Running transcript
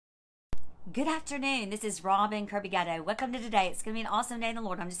Good afternoon. This is Robin Kirby Gatto. Welcome to today. It's going to be an awesome day in the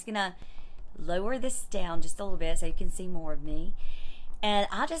Lord. I'm just going to lower this down just a little bit so you can see more of me. And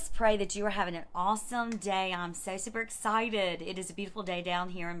I just pray that you are having an awesome day. I'm so super excited. It is a beautiful day down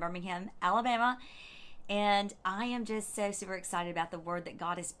here in Birmingham, Alabama. And I am just so super excited about the word that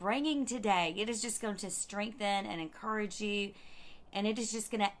God is bringing today. It is just going to strengthen and encourage you. And it is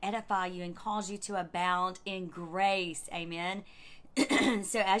just going to edify you and cause you to abound in grace. Amen.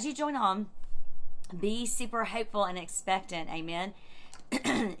 So as you join on, be super hopeful and expectant. Amen.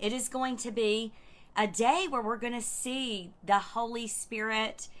 It is going to be a day where we're going to see the Holy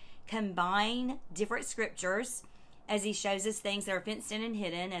Spirit combine different scriptures as he shows us things that are fenced in and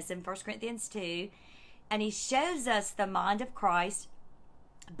hidden, as in 1 Corinthians 2. And he shows us the mind of Christ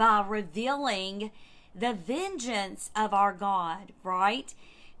by revealing the vengeance of our God, right?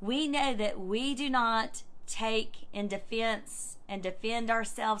 We know that we do not take in defense and defend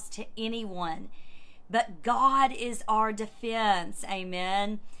ourselves to anyone, but God is our defense.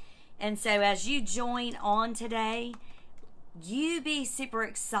 Amen. And so as you join on today, you be super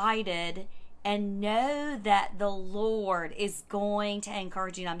excited and know that the Lord is going to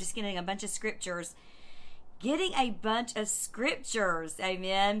encourage you. And I'm just getting a bunch of scriptures.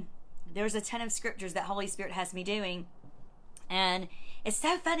 Amen. There's a ton of scriptures that Holy Spirit has me doing. And it's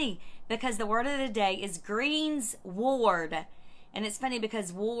so funny because the word of the day is Green's Ward. And it's funny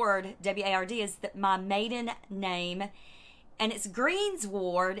because Ward, W-A-R-D, is my maiden name. And it's Green's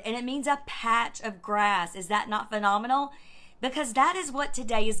Ward, and it means a patch of grass. Is that not phenomenal? Because that is what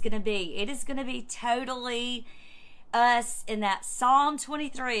today is going to be. It is going to be totally us in that Psalm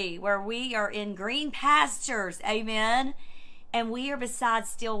 23, where we are in green pastures. Amen. And we are beside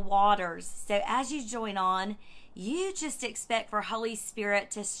still waters. So as you join on, you just expect for Holy Spirit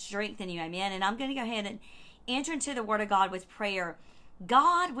to strengthen you. Amen. And I'm going to go ahead and enter into the Word of God with prayer.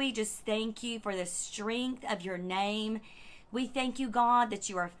 God, we just thank you for the strength of your name. We thank you, God, that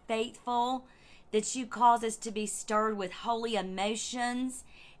you are faithful, that you cause us to be stirred with holy emotions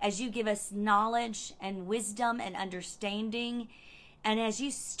as you give us knowledge and wisdom and understanding, and as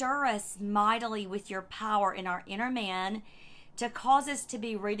you stir us mightily with your power in our inner man to cause us to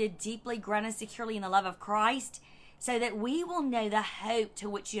be rooted deeply, grounded securely in the love of Christ, so that we will know the hope to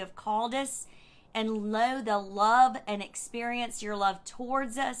which you have called us and know the love and experience your love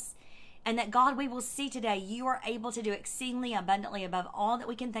towards us. And that, God, we will see today you are able to do exceedingly abundantly above all that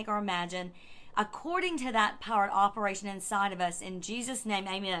we can think or imagine, according to that power and operation inside of us. In Jesus' name,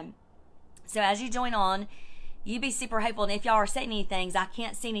 amen. So as you join on, you be super hopeful. And if y'all are saying anything, I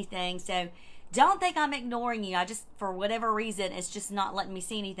can't see anything. So don't think I'm ignoring you. I just, for whatever reason, it's just not letting me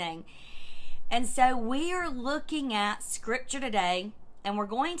see anything. And so we are looking at scripture today, and we're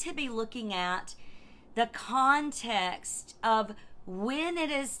going to be looking at the context of when it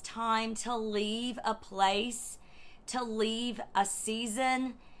is time to leave a place, to leave a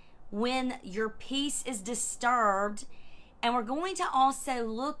season, when your peace is disturbed. And we're going to also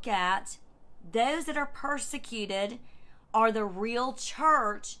look at those that are persecuted are the real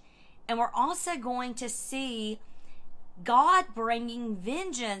church. And we're also going to see God bringing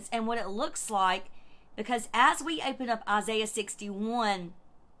vengeance and what it looks like. Because as we open up Isaiah 61,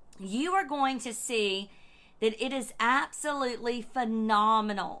 you are going to see that it is absolutely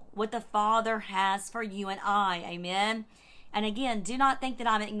phenomenal what the Father has for you and I. Amen. And again, do not think that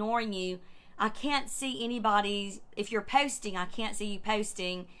I'm ignoring you. I can't see anybody. If you're posting, I can't see you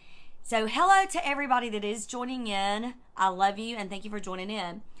posting. So hello to everybody that is joining in. I love you and thank you for joining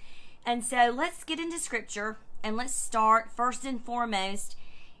in. And so let's get into scripture, and let's start first and foremost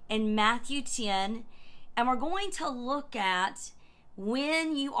in Matthew 10. And we're going to look at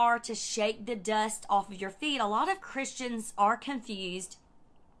when you are to shake the dust off of your feet. A lot of Christians are confused,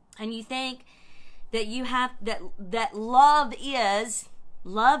 and you think that you have that love is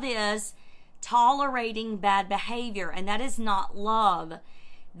tolerating bad behavior, and that is not love.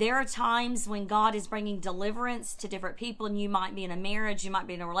 There are times when God is bringing deliverance to different people, and you might be in a marriage, you might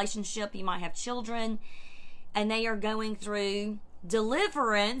be in a relationship, you might have children, and they are going through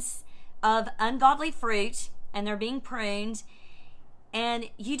deliverance of ungodly fruit, and they're being pruned. And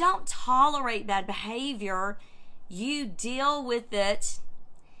you don't tolerate bad behavior. You deal with it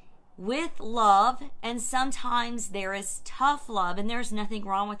with love. And sometimes there is tough love. And there's nothing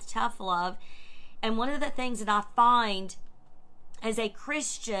wrong with tough love. And one of the things that I find as a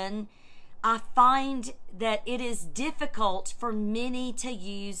Christian, I find that it is difficult for many to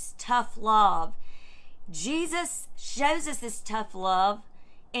use tough love. Jesus shows us this tough love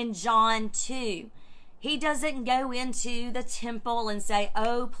in John 2. He doesn't go into the temple and say,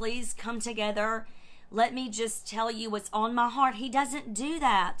 oh, please come together. Let me just tell you what's on my heart. He doesn't do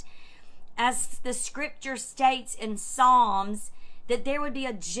that. as the scripture states in Psalms, that there would be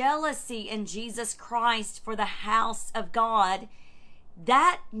a jealousy in Jesus Christ for the house of God.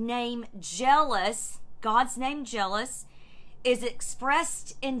 That name jealous, God's name jealous, is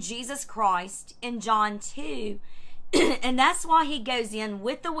expressed in Jesus Christ in John 2. And that's why he goes in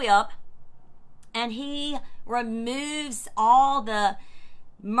with the whip and he removes all the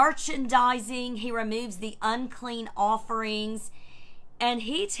merchandising. He removes the unclean offerings. And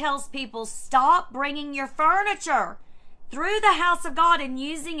he tells people, stop bringing your furniture through the house of God and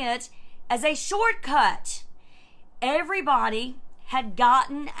using it as a shortcut. Everybody had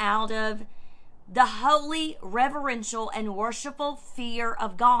gotten out of the holy, reverential, and worshipful fear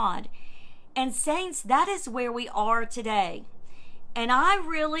of God. And saints, that is where we are today. And I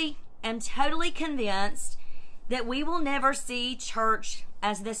really am totally convinced that we will never see church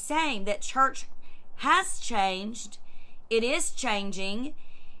as the same, that church has changed, it is changing,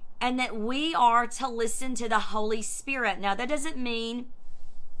 and that we are to listen to the Holy Spirit. Now, that doesn't mean,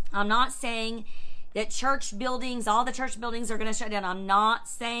 I'm not saying that church buildings, all the church buildings are going to shut down. I'm not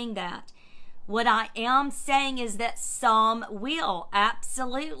saying that. What I am saying is that some will,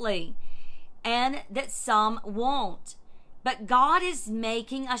 absolutely, and that some won't. But God is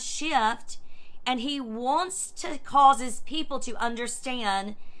making a shift, and he wants to cause his people to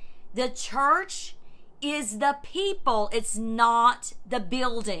understand the church is the people. It's not the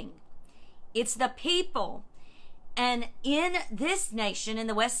building. It's the people. And in this nation, in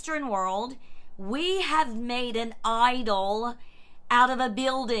the Western world, we have made an idol out of a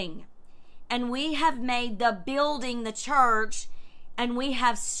building. And we have made the building the church, and we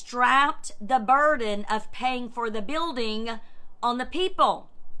have strapped the burden of paying for the building on the people.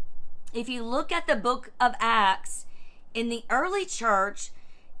 If you look at the book of Acts, in the early church,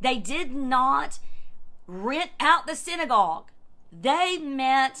 they did not rent out the synagogue. They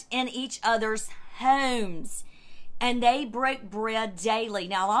met in each other's homes, and they broke bread daily.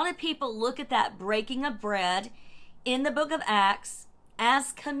 Now, a lot of people look at that breaking of bread in the book of Acts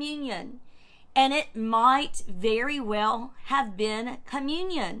as communion, and it might very well have been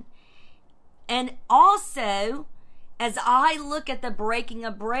communion. And also, as I look at the breaking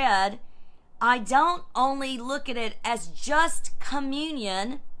of bread, I don't only look at it as just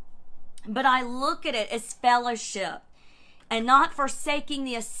communion, but I look at it as fellowship and not forsaking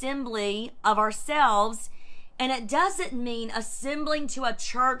the assembly of ourselves. And it doesn't mean assembling to a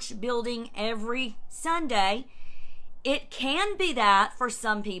church building every Sunday. It can be that for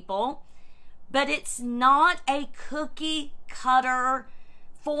some people, but it's not a cookie cutter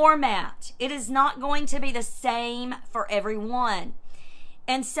format. It is not going to be the same for everyone.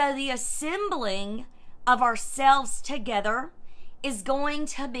 And so the assembling of ourselves together is going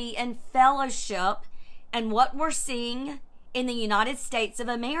to be in fellowship. And what we're seeing in the United States of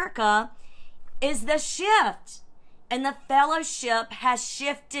America is the shift. And the fellowship has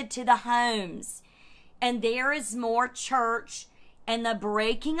shifted to the homes. And there is more church and the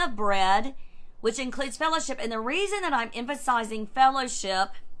breaking of bread, which includes fellowship. And the reason that I'm emphasizing fellowship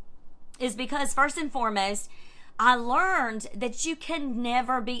is because, first and foremost, I learned that you can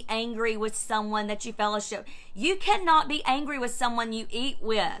never be angry with someone that you fellowship. You cannot be angry with someone you eat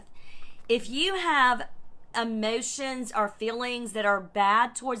with. If you have emotions or feelings that are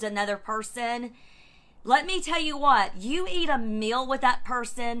bad towards another person, let me tell you what, you eat a meal with that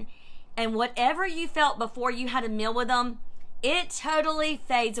person, and whatever you felt before you had a meal with them, it totally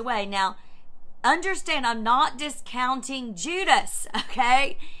fades away. Now, understand, I'm not discounting Judas,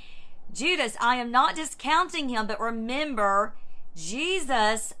 okay? Judas, I am not discounting him, but remember,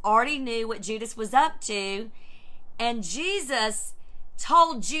 Jesus already knew what Judas was up to, and Jesus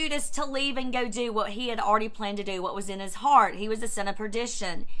told Judas to leave and go do what he had already planned to do, what was in his heart. He was the son of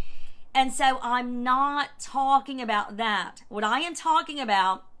perdition. And so I'm not talking about that. What I am talking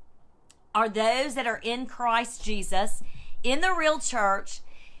about are those that are in Christ Jesus, in the real church,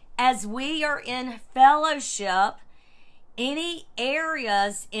 as we are in fellowship. Any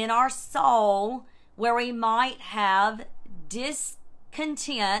areas in our soul where we might have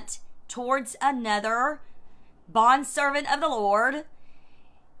discontent towards another bondservant of the Lord,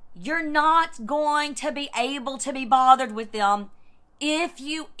 you're not going to be able to be bothered with them if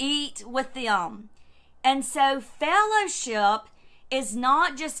you eat with them. And so fellowship is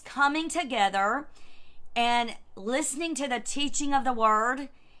not just coming together and listening to the teaching of the word.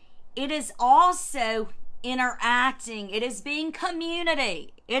 It is also interacting. It is being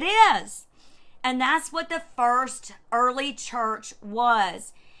community. It is. And that's what the first early church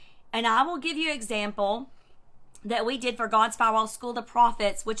was. And I will give you an example that we did for God's Firewall School of the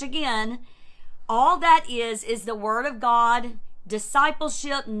Prophets, which again, all that is the Word of God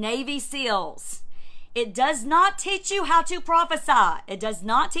discipleship Navy SEALs. It does not teach you how to prophesy. It does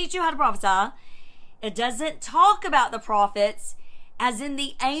not teach you how to prophesy. It doesn't talk about the prophets. As in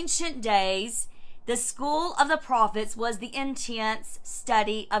the ancient days, the school of the prophets was the intense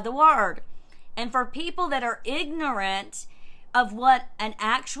study of the word. And for people that are ignorant of what an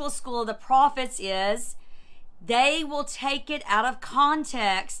actual school of the prophets is, they will take it out of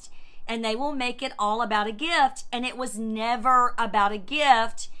context and they will make it all about a gift. And it was never about a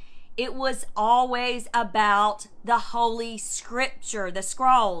gift. It was always about the Holy Scripture, the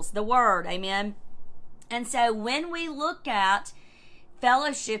scrolls, the Word. Amen. And so when we look at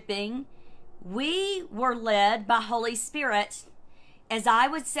fellowshipping, we were led by Holy Spirit, as I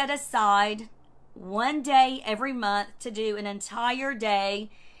would set aside one day every month to do an entire day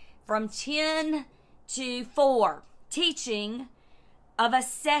from 10 to 4 teaching of a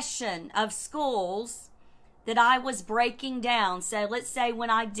session of schools that I was breaking down. So let's say when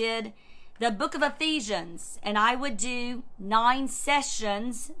I did the book of Ephesians, and I would do 9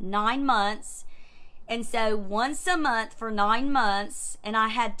 sessions, 9 months. And so once a month for 9 months, and I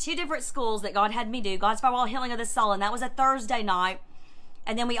had 2 different schools that God had me do. God's Firewall Healing of the Soul, and that was a Thursday night.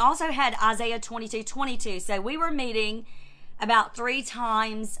 And then we also had Isaiah 22:22. So we were meeting about 3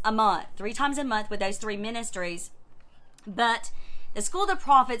 times a month. 3 times a month with those 3 ministries. But the School of the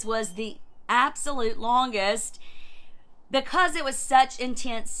Prophets was the absolute longest because it was such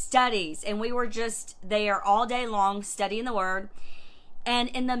intense studies. And we were just there all day long studying the Word. And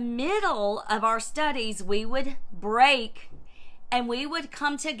in the middle of our studies, we would break and we would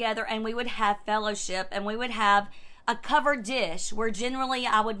come together and we would have fellowship, and we would have a covered dish where generally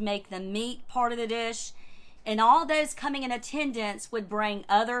I would make the meat part of the dish, and all those coming in attendance would bring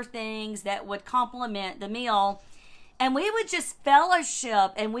other things that would complement the meal. And we would just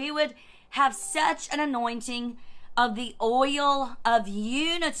fellowship, and we would have such an anointing of the oil of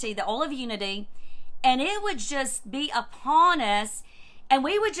unity, the oil of unity, and it would just be upon us. And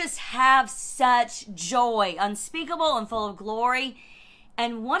we would just have such joy, unspeakable and full of glory.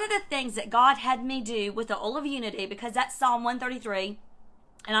 And one of the things that God had me do with the oil of unity, because that's Psalm 133,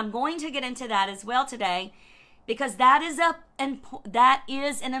 and I'm going to get into that as well today, because that is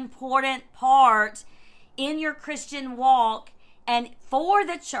an important part in your Christian walk and for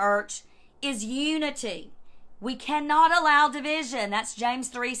the church, is unity. We cannot allow division. That's James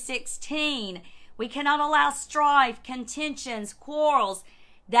 3:16. We cannot allow strife, contentions, quarrels.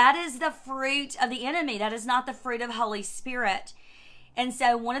 That is the fruit of the enemy. That is not the fruit of Holy Spirit. And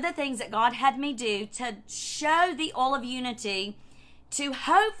so one of the things that God had me do to show the oil of unity to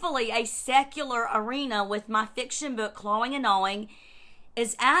hopefully a secular arena with my fiction book, Clawing and Gnawing,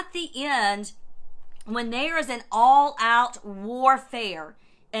 is at the end, when there is an all-out warfare,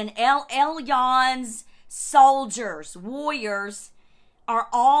 and Elion's soldiers, warriors, are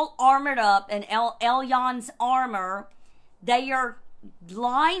all armored up in Elion's armor. They are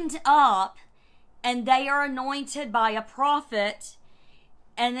lined up and they are anointed by a prophet,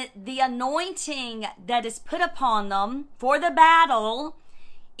 and the anointing that is put upon them for the battle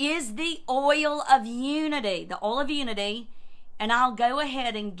is the oil of unity, the oil of unity. And I'll go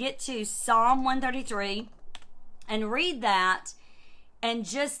ahead and get to Psalm 133 and read that, and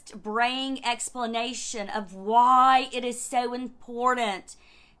just bring explanation of why it is so important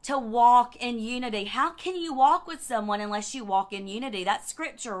to walk in unity. How can you walk with someone unless you walk in unity? That's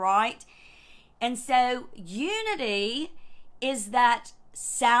scripture, right? And so unity is that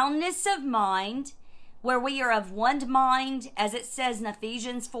soundness of mind, where we are of one mind, as it says in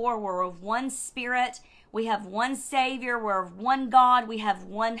Ephesians 4, we're of one spirit, we have one Savior, we're of one God, we have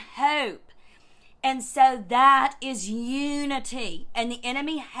one hope. And so that is unity. And the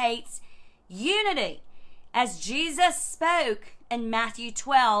enemy hates unity. As Jesus spoke in Matthew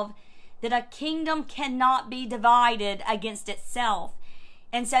 12, that a kingdom cannot be divided against itself.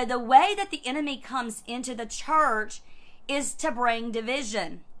 And so the way that the enemy comes into the church is to bring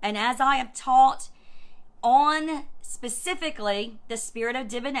division. And as I have taught on specifically the spirit of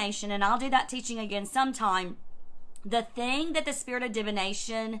divination, and I'll do that teaching again sometime, the thing that the spirit of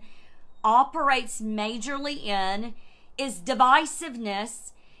divination operates majorly in is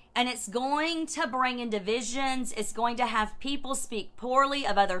divisiveness, and it's going to bring in divisions. It's going to have people speak poorly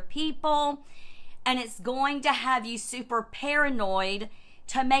of other people, and it's going to have you super paranoid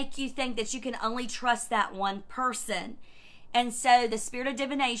to make you think that you can only trust that one person. And so the spirit of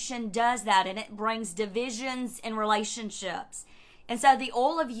divination does that, and it brings divisions in relationships. And so the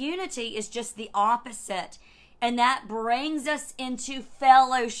oil of unity is just the opposite. And that brings us into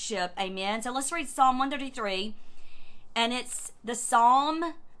fellowship. Amen. So let's read Psalm 133. And it's the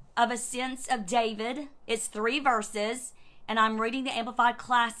Psalm of Ascents of David. It's 3 verses. and I'm reading the Amplified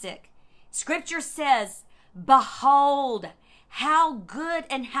Classic. Scripture says, behold, how good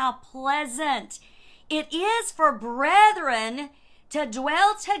and how pleasant it is for brethren to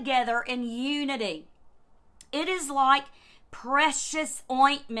dwell together in unity. It is like precious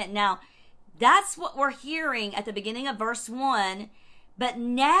ointment. Now, that's what we're hearing at the beginning of verse 1. But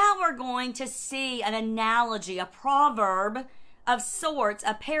now we're going to see an analogy, a proverb of sorts,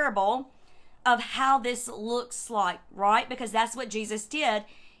 a parable of how this looks like, right? Because that's what Jesus did.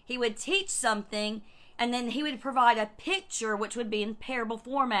 He would teach something, and then he would provide a picture, which would be in parable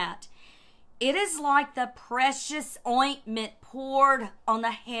format. It is like the precious ointment poured on the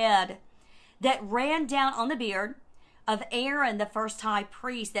head that ran down on the beard of Aaron, the first high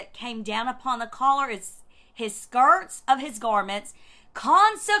priest, that came down upon the collar, his skirts of his garments,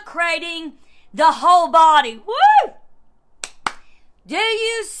 consecrating the whole body. Woo! Do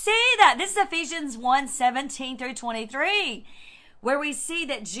you see that? This is Ephesians 1:17 through 23, where we see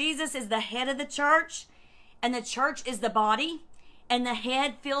that Jesus is the head of the church, and the church is the body, and the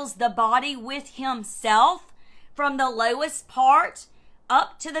head fills the body with himself from the lowest part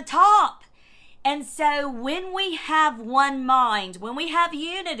up to the top. And so when we have one mind, when we have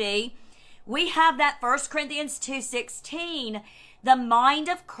unity, we have that 1 Corinthians 2:16, the mind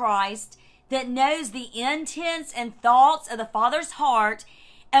of Christ that knows the intents and thoughts of the Father's heart,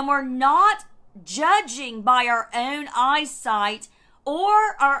 and we're not judging by our own eyesight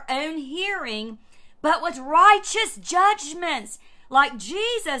or our own hearing, but with righteous judgments, like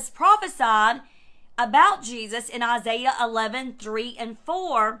Jesus prophesied about Jesus in Isaiah 11:3 and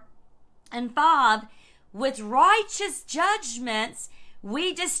 4 and 5. With righteous judgments,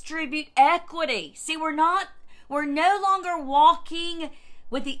 we distribute equity. See, we're no longer walking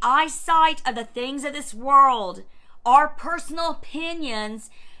with the eyesight of the things of this world, our personal opinions,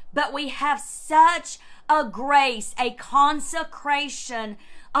 but we have such a grace, a consecration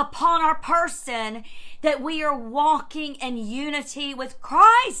upon our person that we are walking in unity with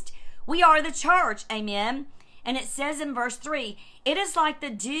Christ. We are the church, amen. And it says in verse 3, it is like the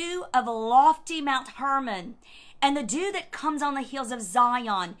dew of lofty Mount Hermon, and the dew that comes on the hills of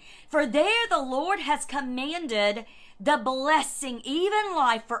Zion. For there the Lord has commanded the blessing, even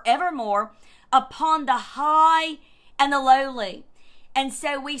life forevermore, upon the high and the lowly. And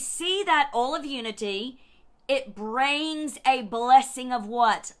so we see that all of unity, it brings a blessing of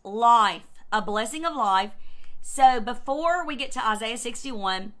what? Life. A blessing of life. So before we get to Isaiah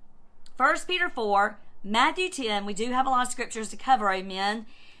 61, 1 Peter 4, Matthew 10, we do have a lot of scriptures to cover, amen.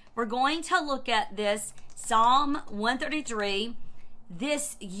 We're going to look at this Psalm 133,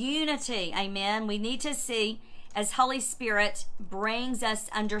 this unity, amen. We need to see, as Holy Spirit brings us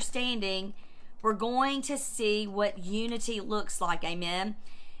understanding, we're going to see what unity looks like, amen.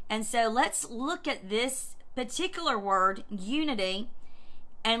 And so let's look at this particular word, unity,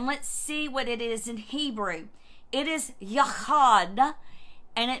 and let's see what it is in Hebrew. It is yachad,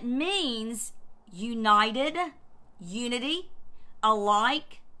 and it means united, unity,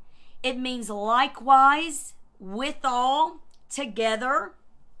 alike. It means likewise, withal, together.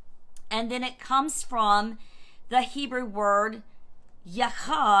 And then it comes from the Hebrew word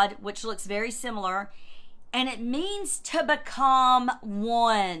yachad, which looks very similar, and it means to become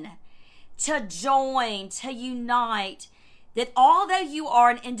one, to join, to unite. That although you are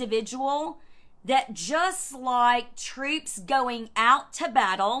an individual, that just like troops going out to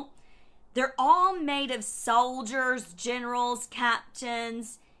battle, they're all made of soldiers, generals,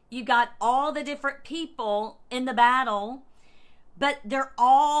 captains. You got all the different people in the battle, but they're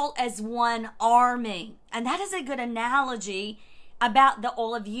all as one army. And that is a good analogy about the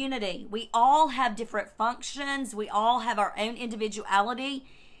oil of unity. We all have different functions. We all have our own individuality,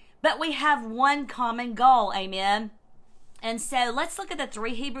 but we have one common goal, amen. And so let's look at the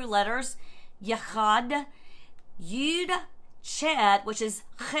three Hebrew letters, Yachad, Yud, Chet, which is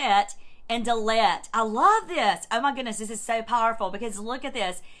Chet, and Dalet. I love this. Oh my goodness, this is so powerful because look at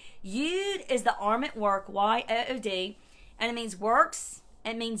this. Yud is the arm work, Y-O-O-D, and it means works,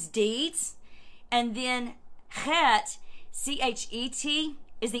 it means deeds. And then Chet, C-H-E-T,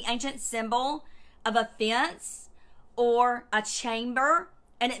 is the ancient symbol of a fence or a chamber,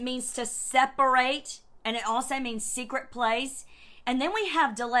 and it means to separate, and it also means secret place. And then we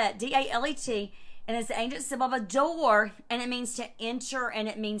have Dalet, D-A-L-E-T, and it's the ancient symbol of a door, and it means to enter, and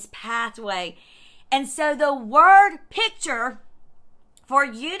it means pathway. And so the word picture for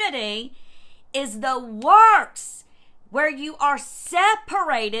unity is the works where you are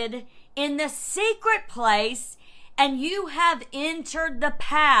separated in the secret place and you have entered the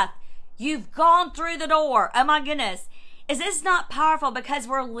path. You've gone through the door. Oh my goodness. Is this not powerful? Because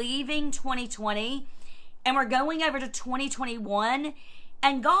we're leaving 2020 and we're going over to 2021,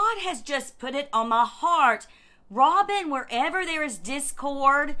 and God has just put it on my heart. Robin, wherever there is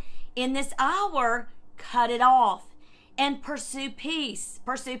discord in this hour, cut it off and pursue peace.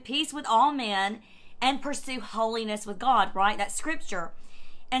 Pursue peace with all men and pursue holiness with God, right? That's scripture.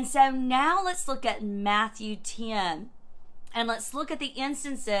 And so now let's look at Matthew 10, and let's look at the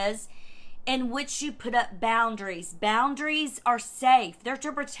instances in which you put up boundaries. Boundaries are safe. They're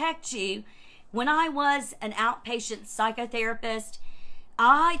to protect you. When I was an outpatient psychotherapist,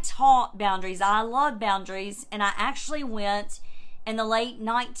 I taught boundaries. I love boundaries. And I actually went in the late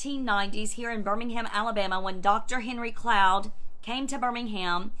 1990s here in Birmingham, Alabama, when Dr. Henry Cloud came to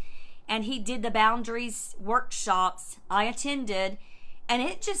Birmingham and he did the boundaries workshops. I attended, and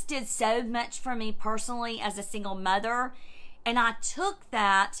it just did so much for me personally as a single mother. And I took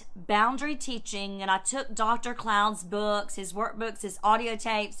that boundary teaching, and I took Dr. Cloud's books, his workbooks, his audio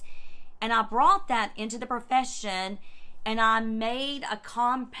tapes, and I brought that into the profession, and I made a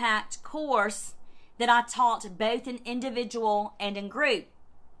compact course that I taught both in individual and in group.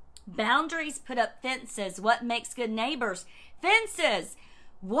 Boundaries put up fences. What makes good neighbors? Fences.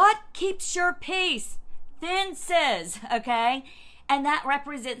 What keeps your peace? Fences, okay? And that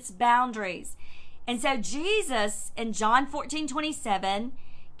represents boundaries. And so Jesus in John 14:27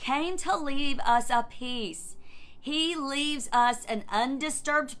 came to leave us a peace. He leaves us an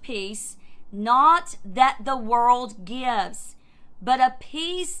undisturbed peace, not that the world gives, but a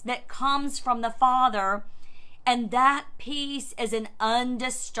peace that comes from the Father. And that peace is an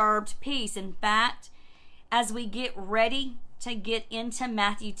undisturbed peace. In fact, as we get ready to get into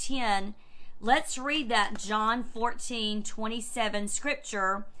Matthew 10, let's read that John 14:27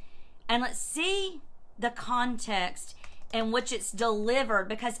 scripture, and let's see the context in which it's delivered,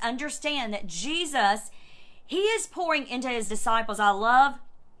 because understand that Jesus, he is pouring into his disciples. I love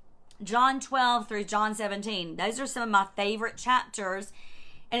John 12 through John 17. Those are some of my favorite chapters,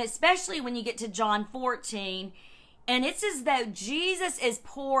 and especially when you get to John 14, and it's as though Jesus is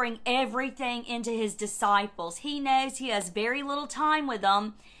pouring everything into his disciples. He knows he has very little time with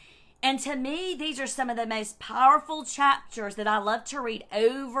them. And to me, these are some of the most powerful chapters that I love to read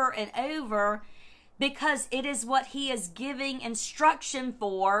over and over, because it is what he is giving instruction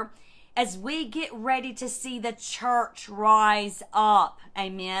for as we get ready to see the church rise up.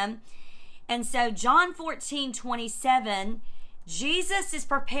 Amen. And so John 14:27, Jesus is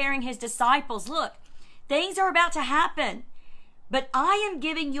preparing his disciples. Look, things are about to happen, but I am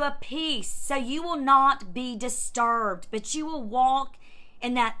giving you a peace so you will not be disturbed, but you will walk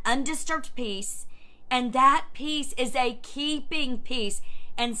in that undisturbed peace, and that peace is a keeping peace.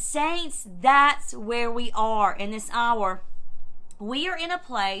 And saints, that's where we are in this hour. We are in a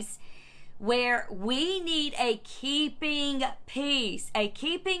place where we need a keeping peace, a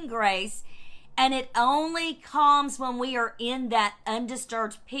keeping grace, and it only comes when we are in that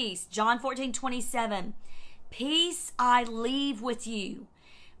undisturbed peace. John 14:27, peace I leave with you.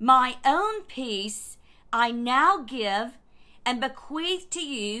 My own peace I now give and bequeath to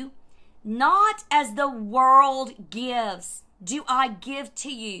you, not as the world gives, do I give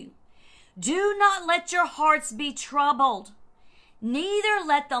to you. Do not let your hearts be troubled, neither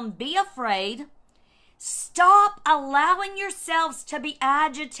let them be afraid. Stop allowing yourselves to be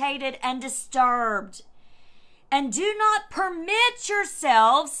agitated and disturbed, and do not permit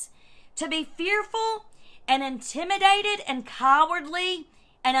yourselves to be fearful and intimidated and cowardly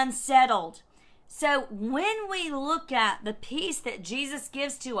and unsettled. So when we look at the peace that Jesus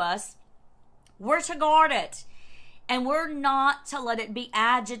gives to us, we're to guard it. And we're not to let it be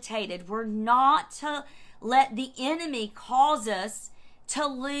agitated. We're not to let the enemy cause us to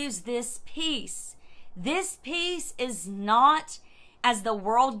lose this peace. This peace is not as the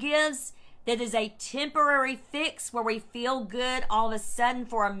world gives, that is a temporary fix where we feel good all of a sudden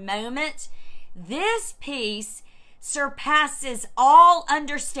for a moment. This peace surpasses all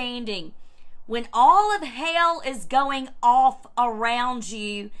understanding. When all of hell is going off around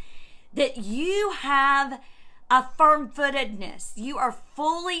you, that you have a firm-footedness. You are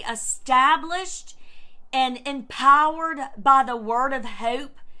fully established and empowered by the word of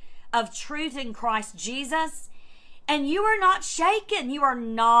hope, of truth in Christ Jesus. And you are not shaken. You are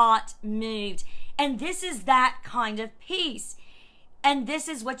not moved. And this is that kind of peace. And this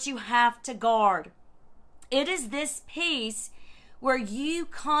is what you have to guard. It is this peace where you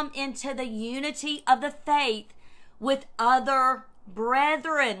come into the unity of the faith with other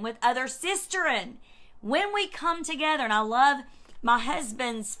brethren, with other sisterin. When we come together, and I love my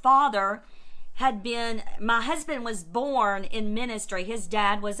husband's father my husband was born in ministry. His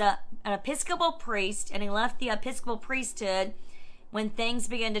dad was an Episcopal priest, and he left the Episcopal priesthood when things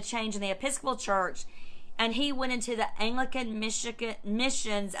began to change in the Episcopal church. and he went into the Anglican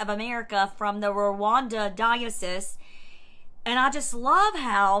Missions of America from the Rwanda Diocese. And I just love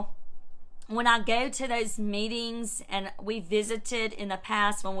how when I go to those meetings, and we visited in the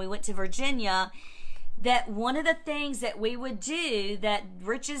past when we went to Virginia, that one of the things that we would do, that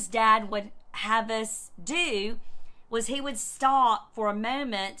Rich's dad would have us do, was he would stop for a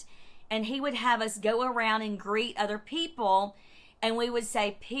moment and he would have us go around and greet other people, and we would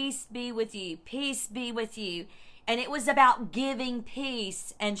say, peace be with you, peace be with you. And it was about giving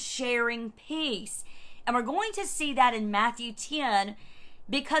peace and sharing peace. And we're going to see that in Matthew 10,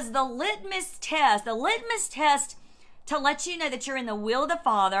 because the litmus test to let you know that you're in the will of the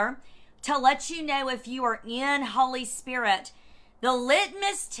Father, to let you know if you are in Holy Spirit, the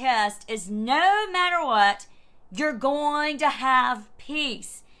litmus test is no matter what, you're going to have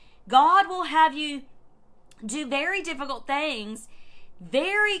peace. God will have you do very difficult things,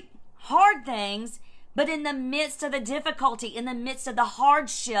 very hard things, but in the midst of the difficulty, in the midst of the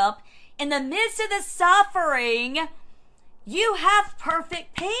hardship, in the midst of the suffering, you have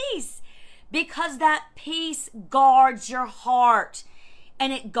perfect peace, because that peace guards your heart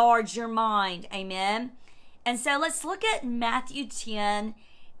and it guards your mind. Amen. And so let's look at Matthew 10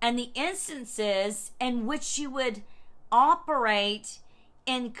 and the instances in which you would operate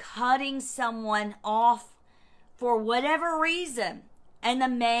in cutting someone off for whatever reason. And the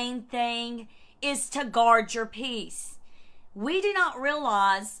main thing is to guard your peace. We do not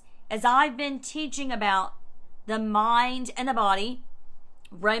realize, as I've been teaching about the mind and the body,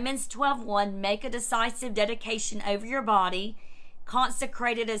 Romans 12:1, make a decisive dedication over your body,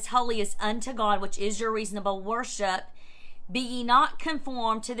 consecrated as holy as unto God, which is your reasonable worship. Be ye not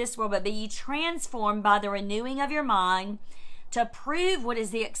conformed to this world, but be ye transformed by the renewing of your mind, to prove what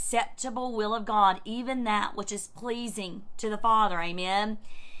is the acceptable will of God, even that which is pleasing to the Father. Amen.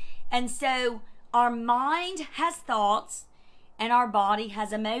 And so our mind has thoughts and our body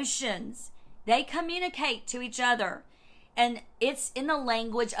has emotions. They communicate to each other. And it's in the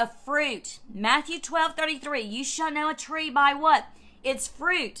language of fruit. Matthew 12:33, you shall know a tree by what? Its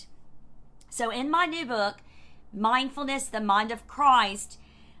fruit. So in my new book, Mindfulness, the Mind of Christ,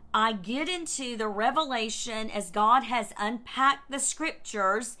 I get into the revelation as God has unpacked the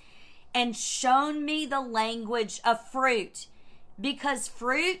scriptures and shown me the language of fruit. Because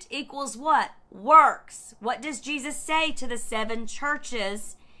fruit equals what? Works. What does Jesus say to the 7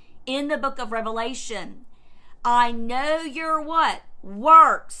 churches in the book of Revelation? I know your what?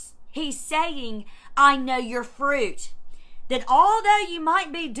 Works. He's saying, I know your fruit. That although you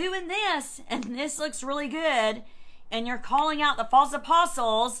might be doing this, and this looks really good, and you're calling out the false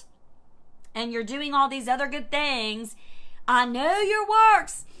apostles, and you're doing all these other good things, I know your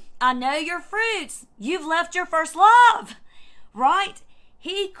works. I know your fruits. You've left your first love, right?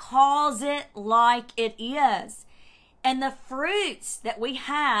 He calls it like it is. And the fruits that we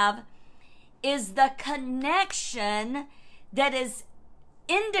have is the connection that is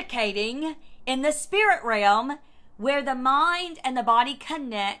indicating in the spirit realm, where the mind and the body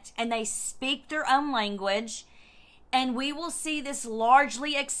connect and they speak their own language. And we will see this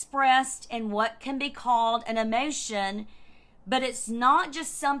largely expressed in what can be called an emotion, but it's not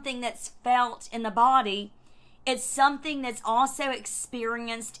just something that's felt in the body. It's something that's also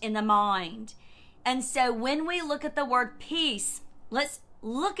experienced in the mind. And so when we look at the word peace, let's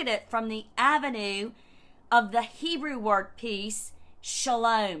look at it from the avenue of the Hebrew word peace,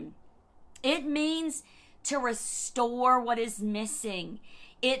 shalom. It means to restore what is missing.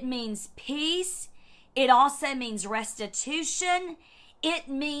 It means peace. It also means restitution. It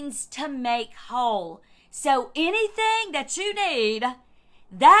means to make whole. So anything that you need,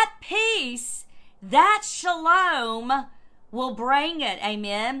 that peace, that shalom will bring it.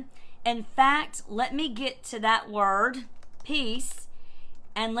 Amen. In fact, let me get to that word, peace,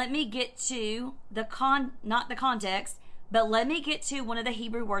 and let me get to not the context, but let me get to one of the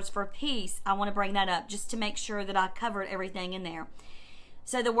Hebrew words for peace. I want to bring that up just to make sure that I covered everything in there.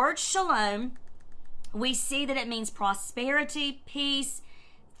 So the word shalom, we see that it means prosperity, peace,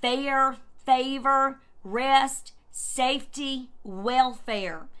 fair, favor, rest, safety,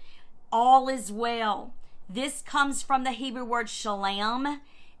 welfare. All is well. This comes from the Hebrew word shalom,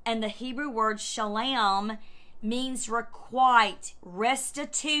 and the Hebrew word shalom means requite,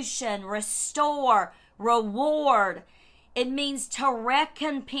 restitution, restore, reward. It means to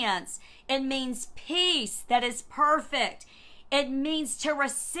recompense. It means peace that is perfect. It means to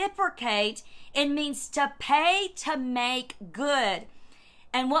reciprocate. It means to pay, to make good.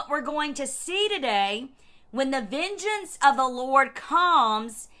 And what we're going to see today, when the vengeance of the Lord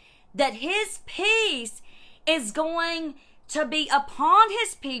comes, that his peace is going to be upon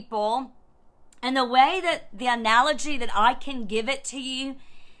his people, And the way that the analogy that I can give it to you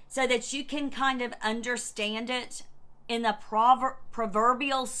so that you can kind of understand it in the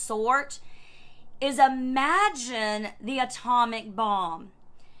proverbial sort is imagine the atomic bomb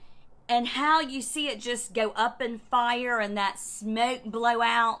and how you see it just go up in fire and that smoke blow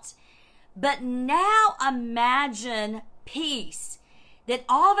out. But now imagine peace, that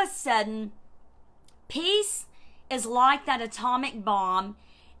all of a sudden peace is like that atomic bomb,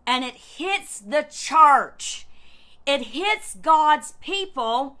 and it hits the church. It hits God's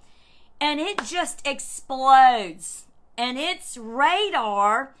people, and it just explodes. And its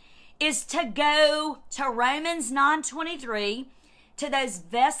radar is to go to Romans 9:23, to those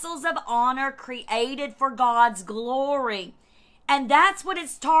vessels of honor created for God's glory. And that's what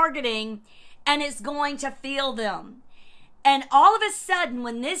it's targeting, and it's going to feel them. And all of a sudden,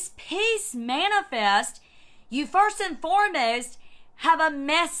 when this peace manifests, you first and foremost have a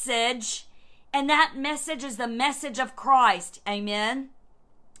message, and that message is the message of Christ. Amen.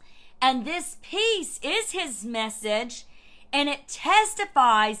 And this peace is his message, and it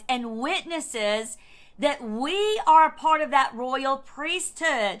testifies and witnesses that we are a part of that royal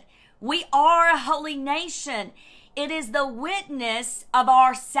priesthood. We are a holy nation. It is the witness of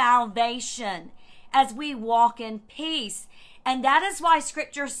our salvation as we walk in peace. And that is why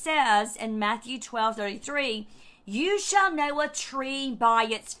Scripture says in Matthew 12:33, you shall know a tree by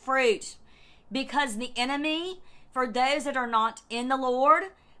its fruit. Because the enemy, for those that are not in the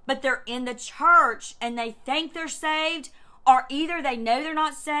Lord, but they're in the church and they think they're saved, or either they know they're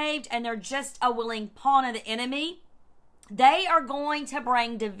not saved and they're just a willing pawn of the enemy, they are going to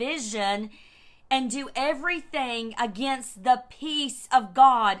bring division and do everything against the peace of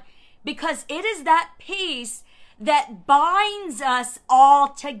God, because it is that peace that binds us all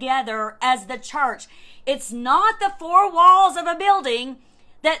together as the church. It's not the four walls of a building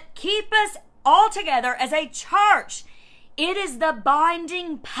that keep us all together as a church. It is the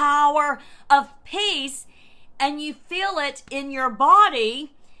binding power of peace, and you feel it in your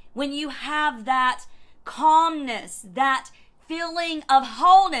body when you have that calmness, that feeling of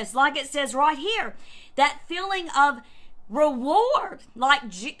wholeness, like it says right here, that feeling of reward,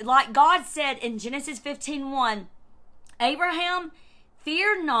 like God said in Genesis 15:1, Abraham,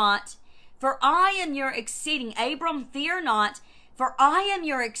 fear not, for I am your exceeding, Abram, fear not, for I am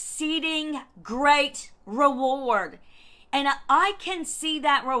your exceeding great reward. And I can see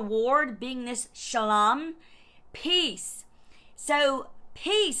that reward being this shalom, peace. So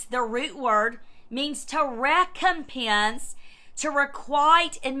peace, the root word, means to recompense, to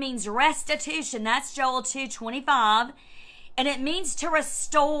requite. It means restitution. That's Joel 2:25. And it means to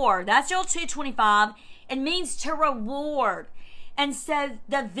restore. That's Joel 2:25. It means to reward. And so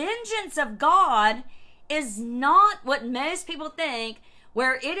the vengeance of God is not what most people think,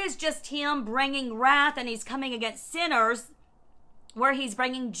 where it is just him bringing wrath and he's coming against sinners, where he's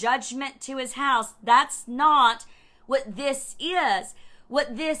bringing judgment to his house. That's not what this is.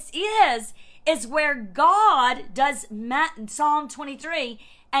 What this is where God does Psalm 23,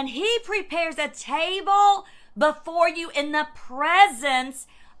 and he prepares a table before you in the presence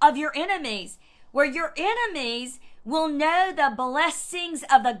of your enemies, where your enemies will know the blessings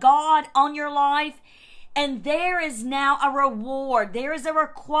of the God on your life. And there is now a reward. There is a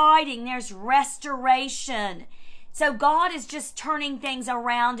requiting. There's restoration. So God is just turning things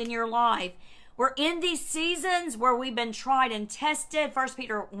around in your life. We're in these seasons where we've been tried and tested, 1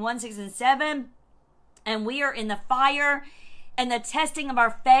 Peter 1:6-7, and we are in the fire and the testing of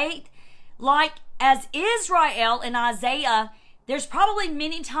our faith. Like as Israel in Isaiah, there's probably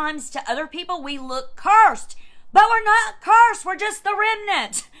many times to other people we look cursed, but we're not cursed. We're just the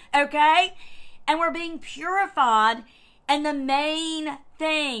remnant, okay? And we're being purified. And the main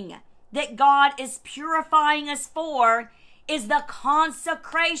thing that God is purifying us for is the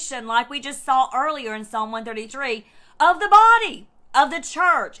consecration, like we just saw earlier in Psalm 133, of the body, of the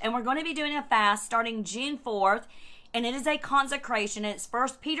church. And we're going to be doing a fast starting June 4th. And it is a consecration. It's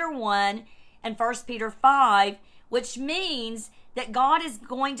 1 Peter 1 and 1 Peter 5, which means that God is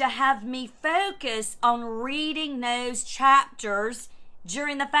going to have me focus on reading those chapters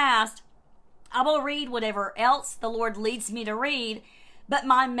during the fast. I will read whatever else the Lord leads me to read, but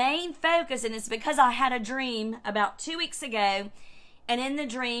my main focus, and it's because I had a dream about 2 weeks ago, and in the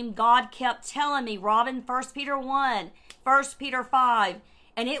dream, God kept telling me, Robin, 1 Peter 1, 1 Peter 5,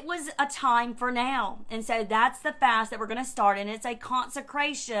 and it was a time for now. And so that's the fast that we're going to start, and it's a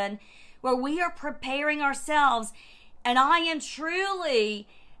consecration where we are preparing ourselves, and I am truly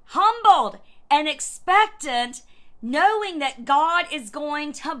humbled and expectant, knowing that God is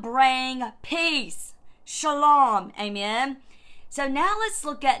going to bring peace. Shalom. Amen. So now let's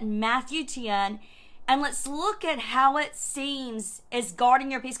look at Matthew 10, and let's look at how it seems is guarding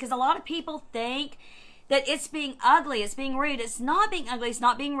your peace, because a lot of people think that it's being ugly, it's being rude. It's not being ugly, it's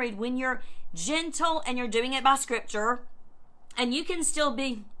not being rude when you're gentle and you're doing it by Scripture. And you can still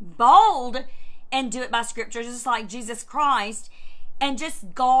be bold and do it by Scripture, just like Jesus Christ, and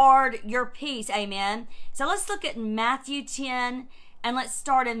just guard your peace. Amen. So let's look at Matthew 10, and let's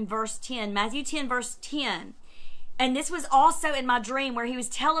start in verse 10. Matthew 10, verse 10. And this was also in my dream where he was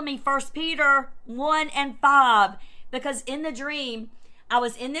telling me 1 Peter 1 and 5. Because in the dream, I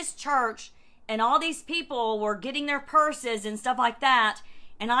was in this church, and all these people were getting their purses and stuff like that.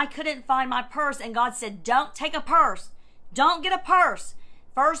 And I couldn't find my purse. And God said, don't take a purse. Don't get a purse.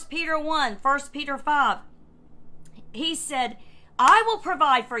 1 Peter 1, 1 Peter 5. He said, I will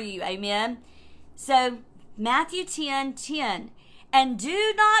provide for you. Amen. So Matthew 10, 10. And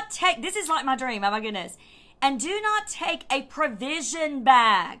do not take, this is like my dream. Oh my goodness. And do not take a provision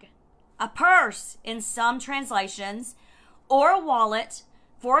bag, a purse in some translations, or a wallet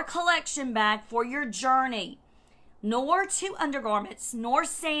for a collection bag for your journey, nor two undergarments, nor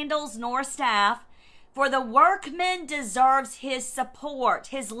sandals, nor staff, for the workman deserves his support,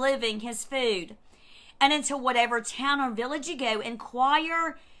 his living, his food. And into whatever town or village you go,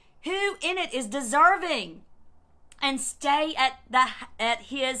 inquire who in it is deserving, and stay at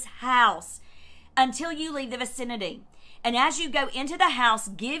his house until you leave the vicinity. And as you go into the house,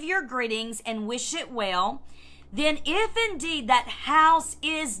 give your greetings and wish it well. Then if indeed that house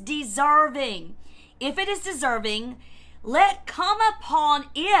is deserving, if it is deserving, let come upon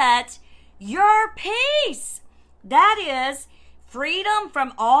it your peace. That is freedom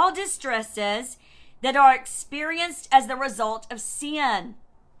from all distresses that are experienced as the result of sin.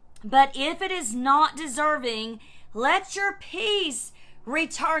 But if it is not deserving, let your peace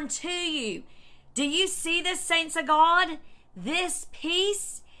return to you. Do you see this, saints of God? This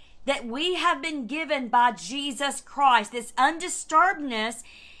peace that we have been given by Jesus Christ, this undisturbedness,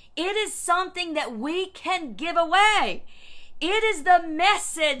 it is something that we can give away. It is the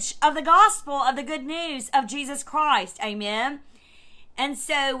message of the gospel, of the good news of Jesus Christ. Amen. And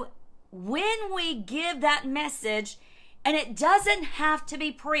so when we give that message, and it doesn't have to be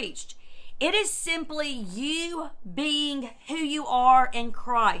preached, it is simply you being who you are in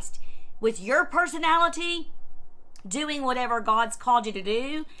Christ, with your personality, doing whatever God's called you to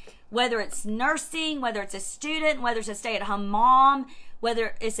do, whether it's nursing, whether it's a student, whether it's a stay-at-home mom,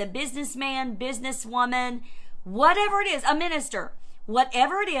 whether it's a businessman, businesswoman, whatever it is, a minister,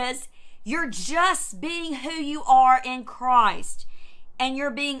 whatever it is, you're just being who you are in Christ, and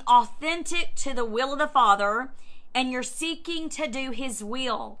you're being authentic to the will of the Father, and you're seeking to do His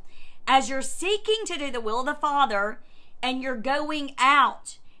will. As you're seeking to do the will of the Father, and you're going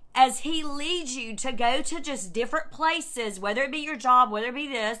out as He leads you to go to just different places, whether it be your job, whether it be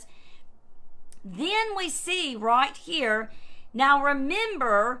this, then we see right here. Now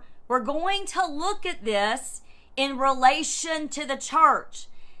remember, we're going to look at this in relation to the church.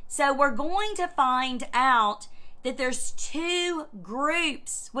 So we're going to find out that there's two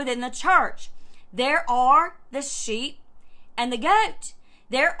groups within the church. There are the sheep and the goat.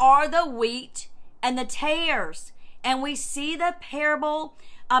 There are the wheat and the tares. And we see the parable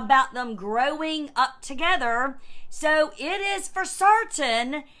about them growing up together. So it is for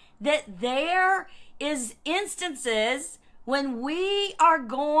certain that there is instances when we are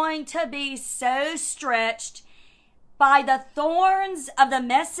going to be so stretched by the thorns of the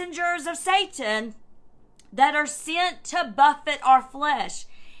messengers of Satan that are sent to buffet our flesh.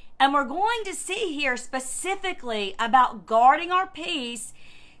 And we're going to see here specifically about guarding our peace,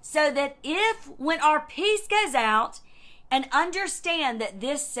 so that if when our peace goes out, and understand that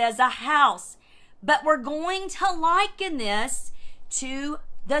this says a house, but we're going to liken this to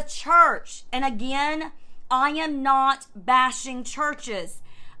the church. And again, I am not bashing churches.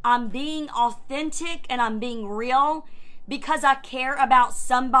 I'm being authentic and I'm being real because I care about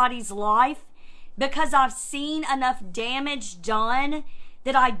somebody's life, because I've seen enough damage done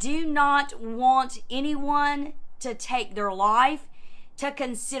that I do not want anyone to take their life, to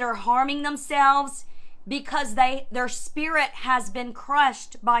consider harming themselves, because their spirit has been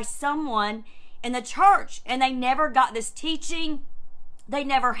crushed by someone in the church, and they never got this teaching. They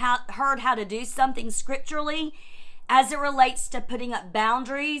never heard how to do something scripturally as it relates to putting up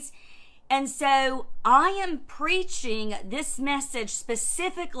boundaries. And so I am preaching this message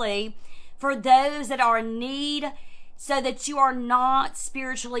specifically for those that are in need, so that you are not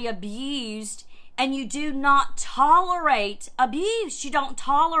spiritually abused, and you do not tolerate abuse. You don't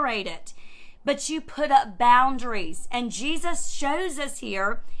tolerate it, but you put up boundaries. And Jesus shows us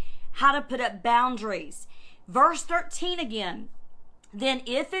here how to put up boundaries. Verse 13 again. then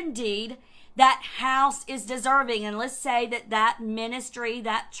if indeed that house is deserving, and let's say that ministry,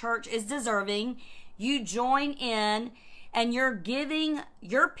 that church is deserving, you join in and you're giving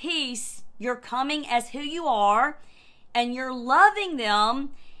your piece, you're coming as who you are, and you're loving them,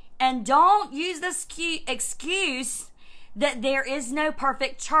 and don't use the excuse that there is no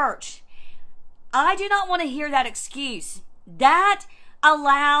perfect church. I do not want to hear that excuse. That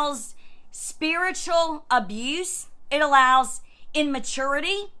allows spiritual abuse. It allows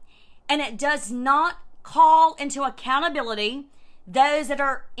immaturity, and it does not call into accountability those that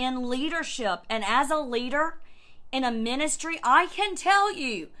are in leadership. And as a leader in a ministry, I can tell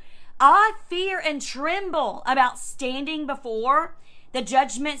you, I fear and tremble about standing before the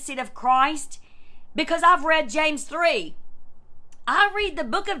judgment seat of Christ, because I've read James 3. I read the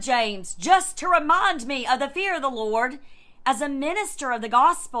book of James just to remind me of the fear of the Lord as a minister of the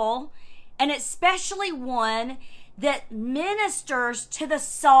gospel, and especially one that ministers to the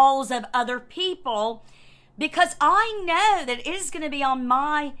souls of other people, because I know that it is going to be on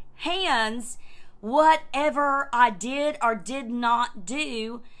my hands whatever I did or did not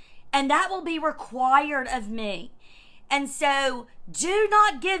do, and that will be required of me. And so do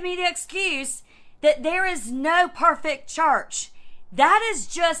not give me the excuse that there is no perfect church. That is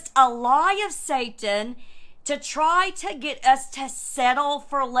just a lie of Satan to try to get us to settle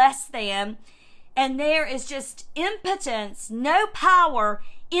for less than. And there is just impotence, no power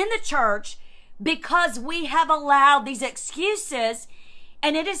in the church, because we have allowed these excuses.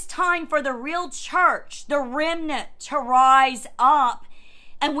 And it is time for the real church, the remnant, to rise up.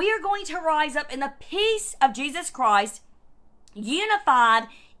 And we are going to rise up in the peace of Jesus Christ, unified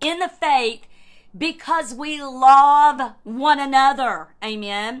in the faith, because we love one another.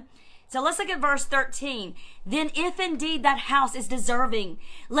 Amen. So let's look at verse 13. Then if indeed that house is deserving,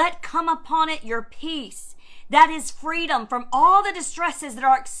 let come upon it your peace. That is freedom from all the distresses that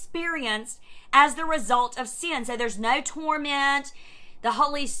are experienced as the result of sin. So there's no torment. The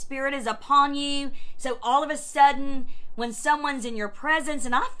Holy Spirit is upon you. So all of a sudden, when someone's in your presence,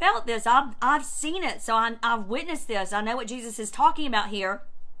 and I felt this, I've seen it, so I've witnessed this. I know what Jesus is talking about here.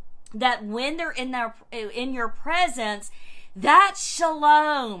 That when they're in your presence, that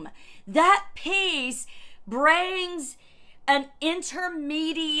shalom, that peace brings an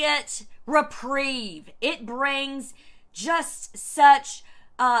intermediate reprieve. It brings just such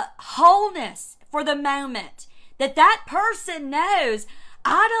wholeness for the moment that person knows,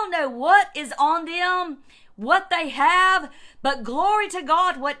 I don't know what is on them, what they have, but glory to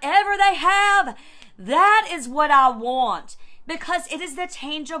God, whatever they have, that is what I want. Because it is the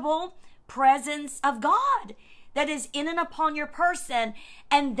tangible presence of God that is in and upon your person.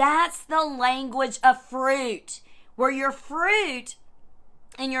 And that's the language of fruit, where your fruit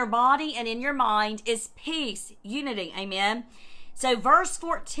in your body and in your mind is peace, unity. Amen. So verse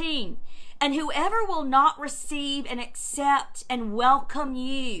 14, and whoever will not receive and accept and welcome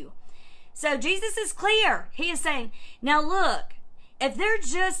you. So Jesus is clear. He is saying, now look, if they're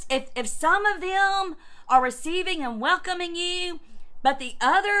just, if some of them are receiving and welcoming you, but the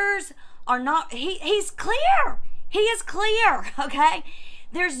others are not, he's clear. He is clear, okay?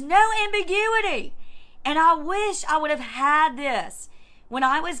 There's no ambiguity. And I wish I would have had this when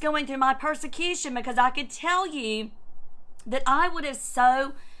I was going through my persecution, because I could tell you that I would have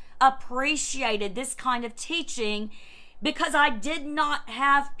so appreciated this kind of teaching, because I did not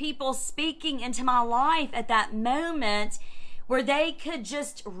have people speaking into my life at that moment where they could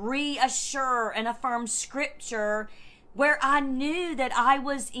just reassure and affirm scripture, where I knew that I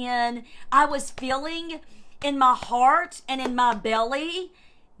was feeling in my heart and in my belly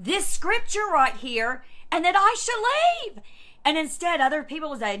this scripture right here, and that I should leave. And instead, other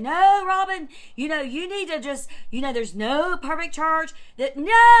people would say, no, Robin, you need to just, there's no perfect church. That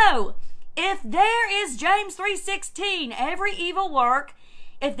no, if there is James 3:16, every evil work,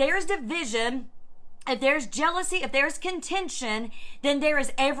 if there's division, if there's jealousy, if there's contention, then there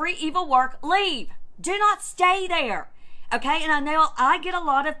is every evil work. Leave. Do not stay there. Okay? And I know I get a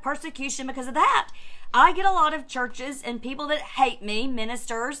lot of persecution because of that. I get a lot of churches and people that hate me,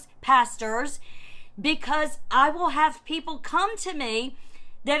 ministers, pastors, because I will have people come to me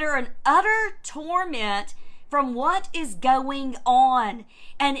that are in utter torment from what is going on.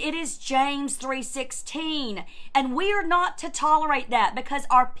 And it is James 3:16. And we are not to tolerate that, because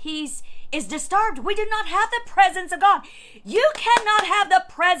our peace is disturbed. We do not have the presence of God. You cannot have the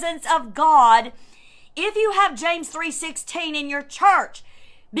presence of God if you have James 3:16 in your church,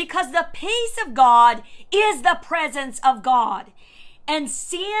 because the peace of God is the presence of God. And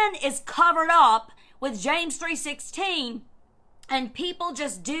sin is covered up with James 3:16, and people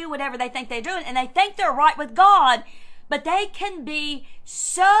just do whatever they think they're doing, and they think they're right with God, but they can be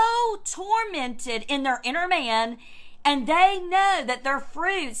so tormented in their inner man, and they know that their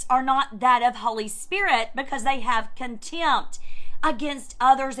fruits are not that of Holy Spirit because they have contempt against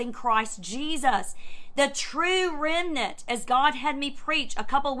others in Christ Jesus. The true remnant, as God had me preach a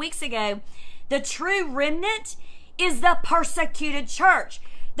couple weeks ago, the true remnant is the persecuted church.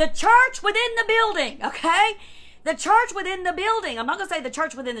 The church within the building, okay? The church within the building. I'm not going to say the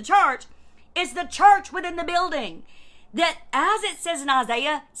church within the church. It's the church within the building. That, as it says in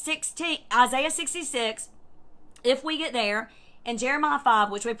Isaiah 66, if we get there, and Jeremiah 5,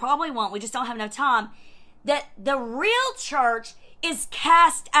 which we probably won't, we just don't have enough time, that the real church is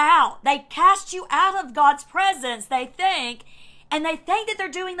cast out. They cast you out of God's presence, they think, and they think that they're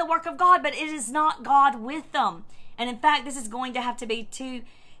doing the work of God, but it is not God with them. And in fact, this is going to have to be two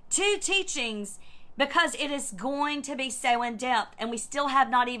teachings, because it is going to be so in depth, and we still have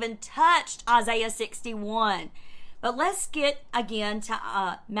not even touched Isaiah 61. But let's get again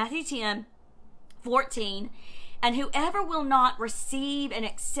to Matthew 10:14. And whoever will not receive and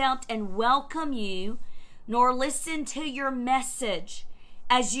accept and welcome you, nor listen to your message,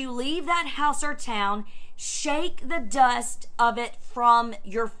 as you leave that house or town, shake the dust of it from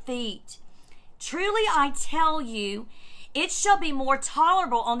your feet. Truly I tell you, it shall be more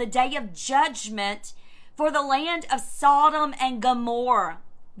tolerable on the day of judgment for the land of Sodom and Gomorrah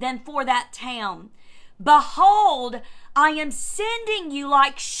than for that town. Behold, I am sending you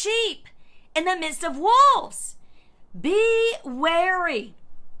like sheep in the midst of wolves. Be wary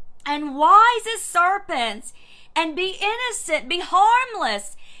and wise as serpents, and be innocent, be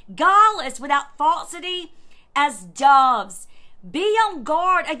harmless, guileless, without falsity as doves. Be on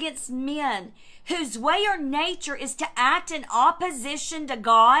guard against men whose way or nature is to act in opposition to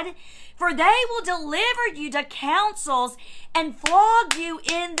God, for they will deliver you to councils and flog you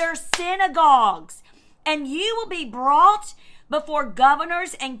in their synagogues. And you will be brought before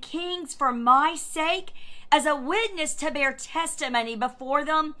governors and kings for my sake, as a witness to bear testimony before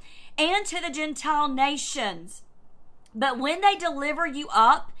them and to the Gentile nations. But when they deliver you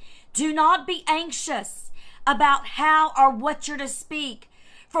up, do not be anxious about how or what you're to speak,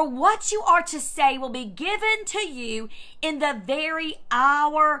 for what you are to say will be given to you in the very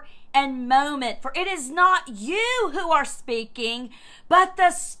hour and moment. For it is not you who are speaking, but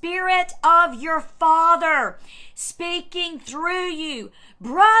the Spirit of your Father speaking through you.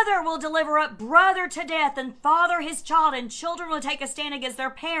 Brother will deliver up brother to death, and father his child, and children will take a stand against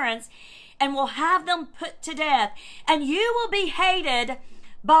their parents and will have them put to death. And you will be hated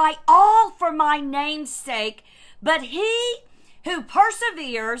by all for my name's sake, but he who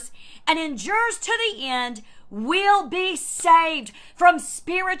perseveres and endures to the end will be saved from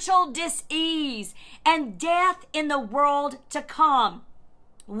spiritual dis-ease and death in the world to come.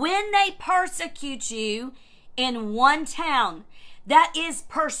 When they persecute you in one town, that is,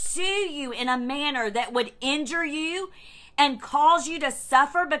 pursue you in a manner that would injure you and cause you to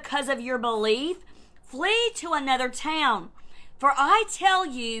suffer because of your belief, flee to another town. For I tell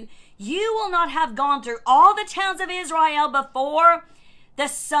you, you will not have gone through all the towns of Israel before the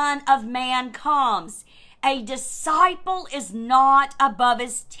Son of Man comes. A disciple is not above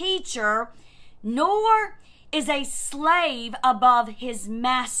his teacher, nor is a slave above his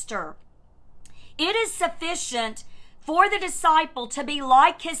master. It is sufficient for the disciple to be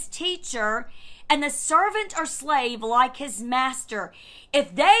like his teacher, and the servant or slave like his master.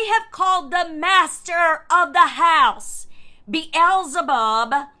 If they have called the master of the house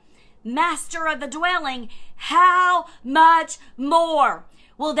Beelzebub, master of the dwelling, how much more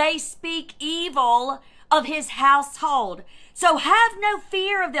will they speak evil of his household? So have no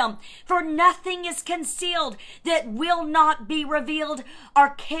fear of them, for nothing is concealed that will not be revealed, or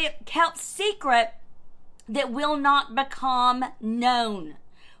kept secret that will not become known.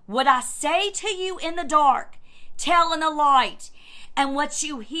 What I say to you in the dark, tell in the light, and what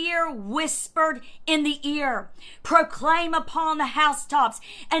you hear whispered in the ear, proclaim upon the housetops.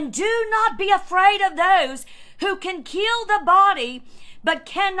 And do not be afraid of those who can kill the body, but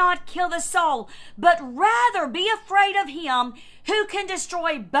cannot kill the soul, but rather be afraid of him who can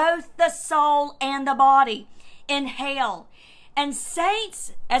destroy both the soul and the body in hell. And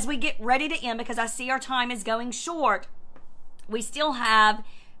saints, as we get ready to end, because I see our time is going short, we still have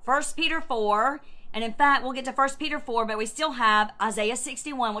 1 Peter 4, and in fact, we'll get to 1 Peter 4, but we still have Isaiah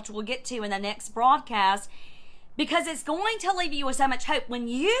 61, which we'll get to in the next broadcast, because it's going to leave you with so much hope. When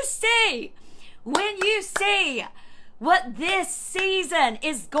you see what this season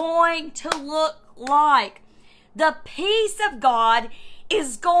is going to look like, the peace of God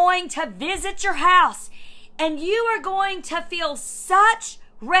is going to visit your house, and you are going to feel such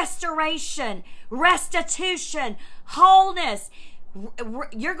restoration, restitution, wholeness.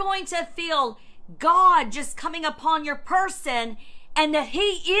 You're going to feel God just coming upon your person, and that He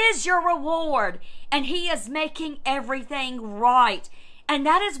is your reward, and He is making everything right. And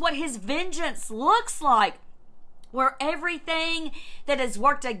that is what His vengeance looks like, where everything that has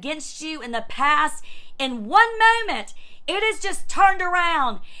worked against you in the past, in one moment, it is just turned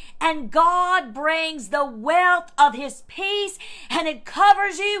around, and God brings the wealth of His peace, and it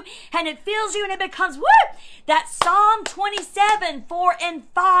covers you, and it fills you, and it becomes, woo, that Psalm 27, 4 and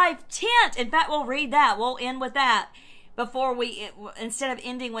 5 tent. In fact, we'll read that. We'll end with that before instead of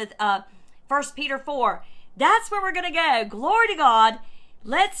ending with 1 Peter 4. That's where we're going to go. Glory to God.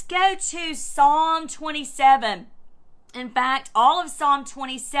 Let's go to Psalm 27. In fact, all of Psalm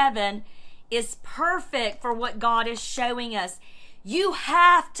 27 is perfect for what God is showing us. You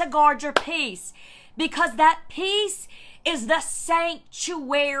have to guard your peace, because that peace is the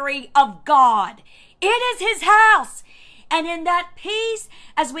sanctuary of God. It is His house. And in that peace,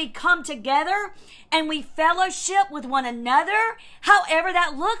 as we come together and we fellowship with one another, however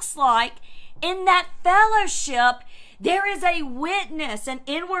that looks like, in that fellowship, there is a witness, an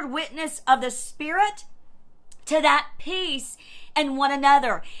inward witness of the Spirit to that peace and one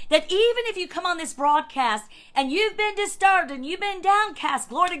another. That even if you come on this broadcast and you've been disturbed and you've been downcast,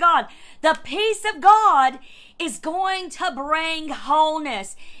 glory to God, the peace of God is going to bring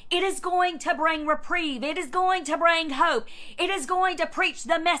wholeness. It is going to bring reprieve. It is going to bring hope. It is going to preach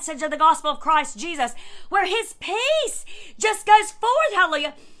the message of the gospel of Christ Jesus, where His peace just goes forth.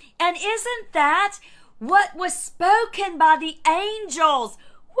 Hallelujah. And isn't that what was spoken by the angels?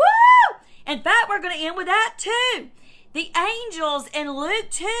 Woo! In fact, we're going to end with that too. The angels in Luke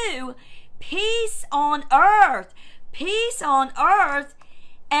 2, peace on earth,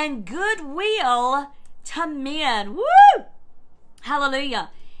 and goodwill to men. Woo!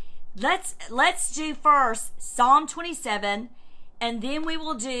 Hallelujah. Let's do first Psalm 27, and then we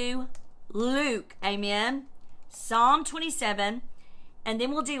will do Luke. Amen. Psalm 27, and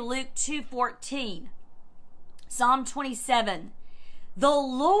then we'll do Luke 2:14. Psalm 27. The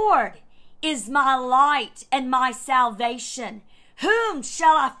Lord is my light and my salvation. Whom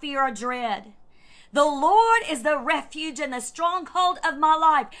shall I fear or dread? The Lord is the refuge and the stronghold of my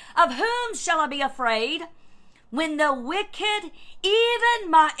life. Of whom shall I be afraid? When the wicked,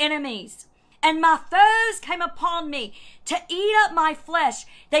 even my enemies, and my foes came upon me to eat up my flesh,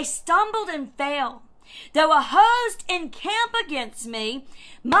 they stumbled and fell. Though a host encamp against me,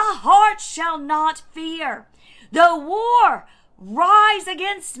 my heart shall not fear. Though war rise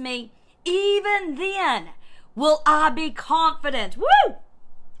against me, even then will I be confident. Woo!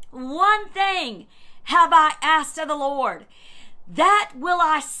 One thing have I asked of the Lord, that will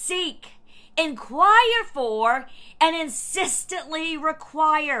I seek, inquire for, and insistently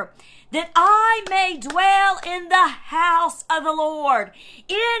require, that I may dwell in the house of the Lord,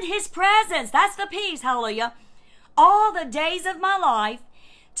 in His presence. That's the peace, hallelujah, all the days of my life,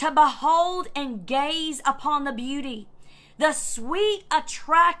 to behold and gaze upon the beauty, the sweet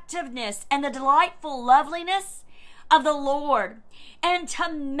attractiveness, and the delightful loveliness of the Lord, and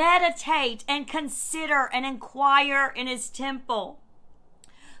to meditate and consider and inquire in His temple.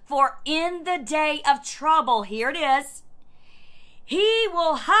 For in the day of trouble, here it is, He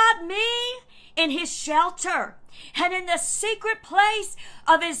will hide me in His shelter, and in the secret place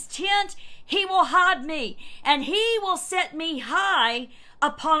of His tent He will hide me, and He will set me high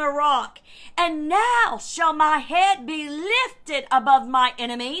upon a rock. And now shall my head be lifted above my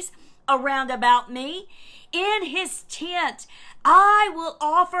enemies around about me. In His tent I will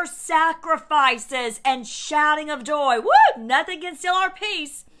offer sacrifices and shouting of joy. Woo! Nothing can steal our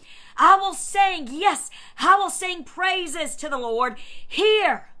peace. I will sing, yes, I will sing praises to the Lord.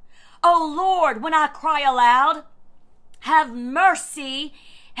 Hear, O Lord, when I cry aloud. Have mercy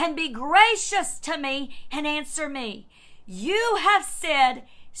and be gracious to me and answer me. You have said,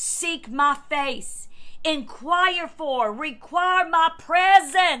 seek my face, inquire for, require my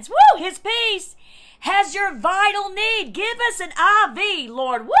presence. Woo! His peace has your vital need. Give us an IV,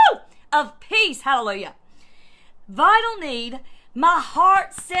 Lord, woo, of peace. Hallelujah. Vital need. My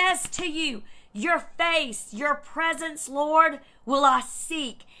heart says to you, your face, your presence, Lord, will I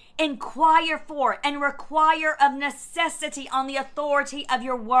seek, inquire for, and require of necessity on the authority of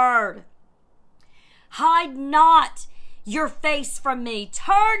your word. Hide not your face from me.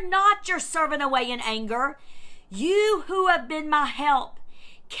 Turn not your servant away in anger. You who have been my help,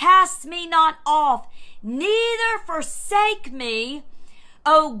 cast me not off, neither forsake me,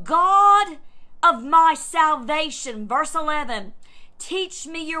 O God of my salvation. Verse 11, teach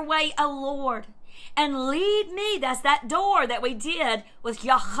me your way, O Lord, and lead me. That's that door that we did with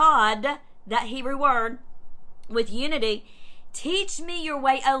Yachad, that Hebrew word, with unity. Teach me your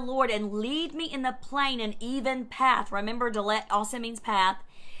way, O Lord, and lead me in the plain and even path. Remember, Dalet also means path.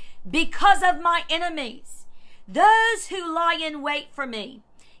 Because of my enemies, those who lie in wait for me.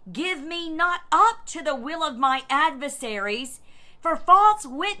 Give me not up to the will of my adversaries, for false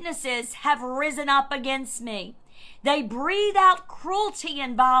witnesses have risen up against me. They breathe out cruelty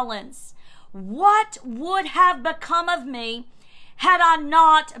and violence. What would have become of me had I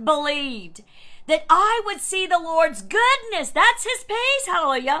not believed that I would see the Lord's goodness? That's his peace,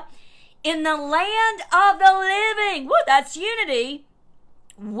 hallelujah, in the land of the living. Woo, that's unity.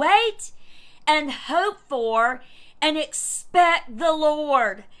 Wait and hope for and expect the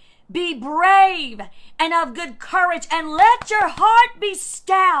Lord. Be brave and of good courage, and let your heart be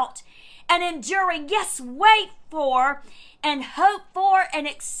stout and enduring. Yes, wait for and hope for and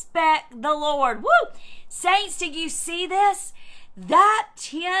expect the Lord. Woo! Saints, do you see this? That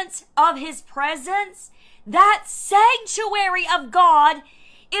tent of his presence, that sanctuary of God,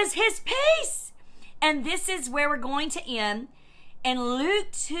 is his peace. And this is where we're going to end in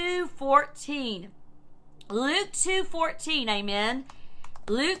Luke 2:14. Luke 2:14, amen.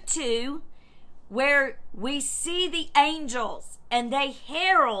 Luke 2, where we see the angels and they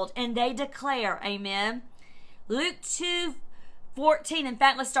herald and they declare, amen. Luke 2:14, in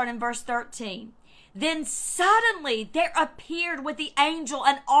fact, let's start in verse 13. Then suddenly there appeared with the angel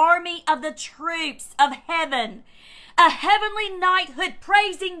an army of the troops of heaven, a heavenly knighthood,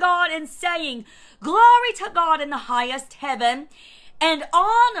 praising God and saying, Glory to God in the highest heaven, and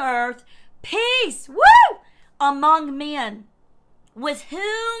on earth peace, woo, among men, with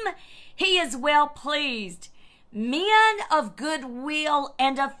whom he is well pleased, men of good will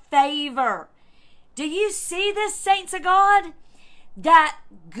and of favor. Do you see this, saints of God? That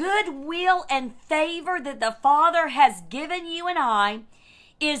goodwill and favor that the Father has given you and I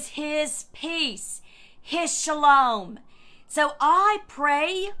is his peace, his shalom. So I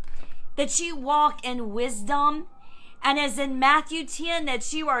pray that you walk in wisdom, and as in Matthew 10,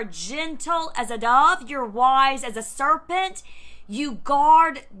 that you are gentle as a dove, you're wise as a serpent. You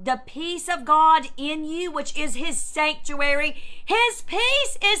guard the peace of God in you, which is his sanctuary. His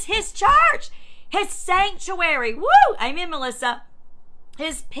peace is his church, his sanctuary. Woo! Amen, Melissa.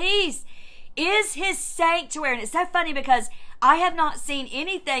 His peace is his sanctuary. And it's so funny because I have not seen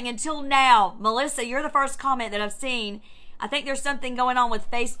anything until now. Melissa, you're the first comment that I've seen. I think there's something going on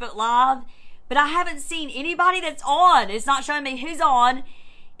with Facebook Live, but I haven't seen anybody that's on. It's not showing me who's on.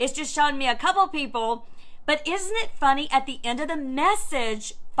 It's just showing me a couple people. But isn't it funny, at the end of the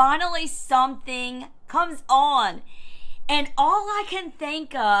message, finally something comes on. And all I can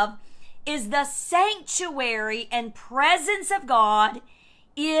think of is the sanctuary and presence of God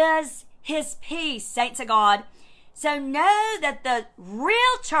is his peace, saints of God. So know that the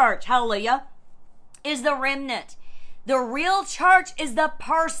real church, hallelujah, is the remnant. The real church is the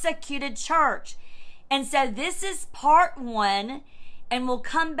persecuted church. And so this is part 1. And we'll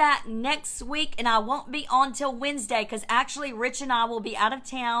come back next week, and I won't be on till Wednesday because actually Rich and I will be out of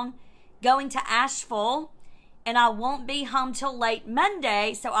town going to Asheville, and I won't be home till late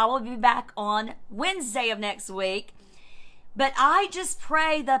Monday, so I will be back on Wednesday of next week. But I just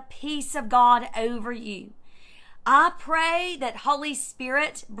pray the peace of God over you. I pray that Holy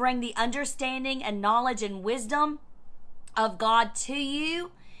Spirit bring the understanding and knowledge and wisdom of God to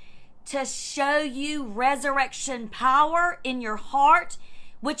you, to show you resurrection power in your heart,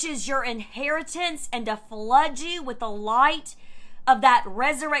 which is your inheritance, and to flood you with the light of that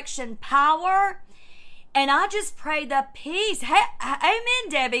resurrection power. And I just pray the peace. Hey, amen,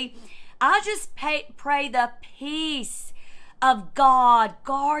 Debbie. I just pray the peace of God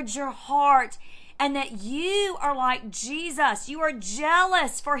guard your heart, and that you are like Jesus. You are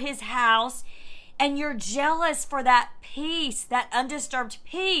jealous for his house, and you're jealous for that peace, that undisturbed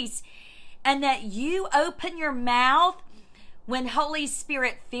peace, and that you open your mouth when Holy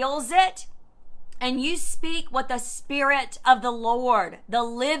Spirit fills it, and you speak what the Spirit of the Lord, the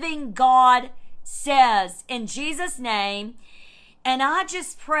living God, says in Jesus' name. And I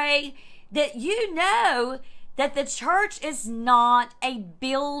just pray that you know that the church is not a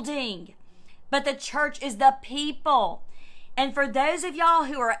building, but the church is the people. And for those of y'all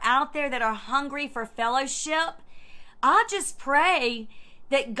who are out there that are hungry for fellowship, I just pray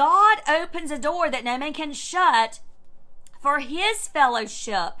that God opens a door that no man can shut for his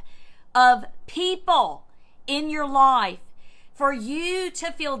fellowship of people in your life, for you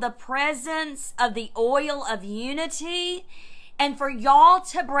to feel the presence of the oil of unity, and for y'all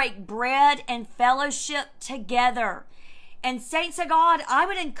to break bread and fellowship together. And saints of God, I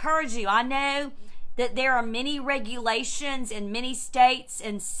would encourage you. I know that there are many regulations in many states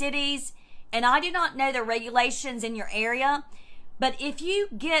and cities, and I do not know the regulations in your area, but if you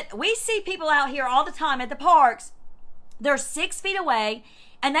we see people out here all the time at the parks, they're 6 feet away,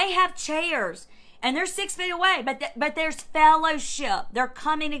 and they have chairs, and they're 6 feet away, but there's fellowship. They're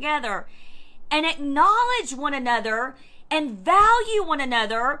coming together and acknowledge one another and value one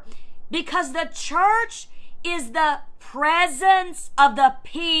another, because the church is the presence of the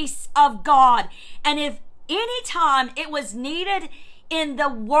peace of God. And if any time it was needed in the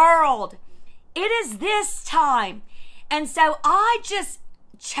world, it is this time. And so I just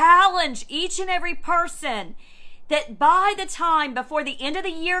challenge each and every person that by the time before the end of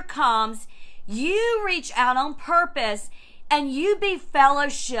the year comes, you reach out on purpose and you be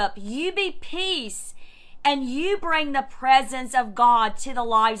fellowship, you be peace, and you bring the presence of God to the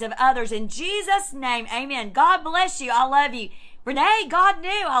lives of others. In Jesus' name, amen. God bless you. I love you. Renee, God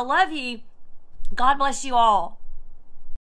knew. I love you. God bless you all.